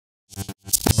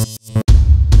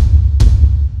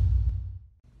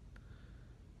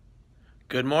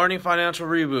Good morning, Financial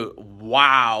Reboot.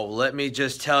 Wow, let me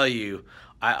just tell you,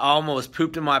 I almost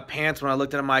pooped in my pants when I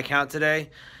looked at my account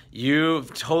today.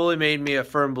 You've totally made me a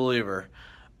firm believer.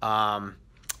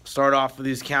 Start off with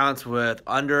these accounts with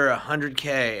under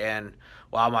 100K, and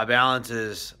wow, my balance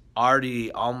is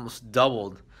already almost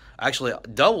doubled. Actually,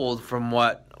 doubled from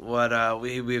what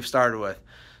we've started with.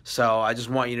 So I just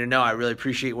want you to know I really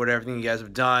appreciate everything you guys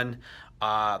have done.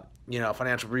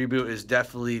 Financial Reboot is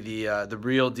definitely the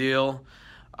real deal.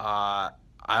 I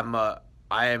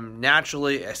am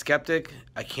naturally a skeptic.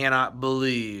 I cannot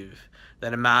believe that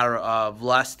in a matter of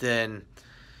less than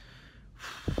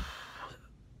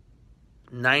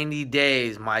 90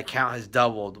 days, my account has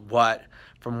doubled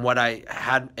from what I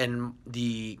had in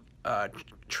the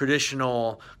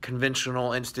traditional,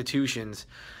 conventional institutions.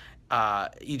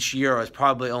 Each year I was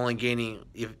probably only gaining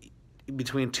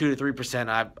between 2 to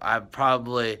 3%. I've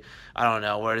probably, I don't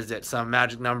know, what is it, some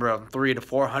magic number of 300 to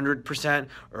 400%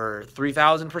 or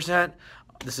 3,000%.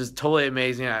 This is totally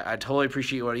amazing. I totally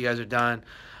appreciate what you guys have done.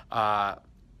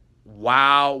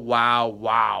 Wow.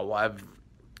 I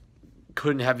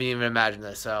couldn't have even imagined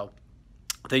this. So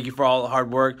thank you for all the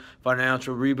hard work.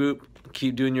 Financial Reboot,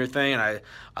 keep doing your thing, and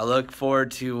I look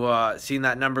forward to seeing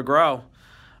that number grow.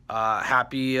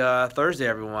 Happy Thursday,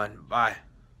 everyone. Bye.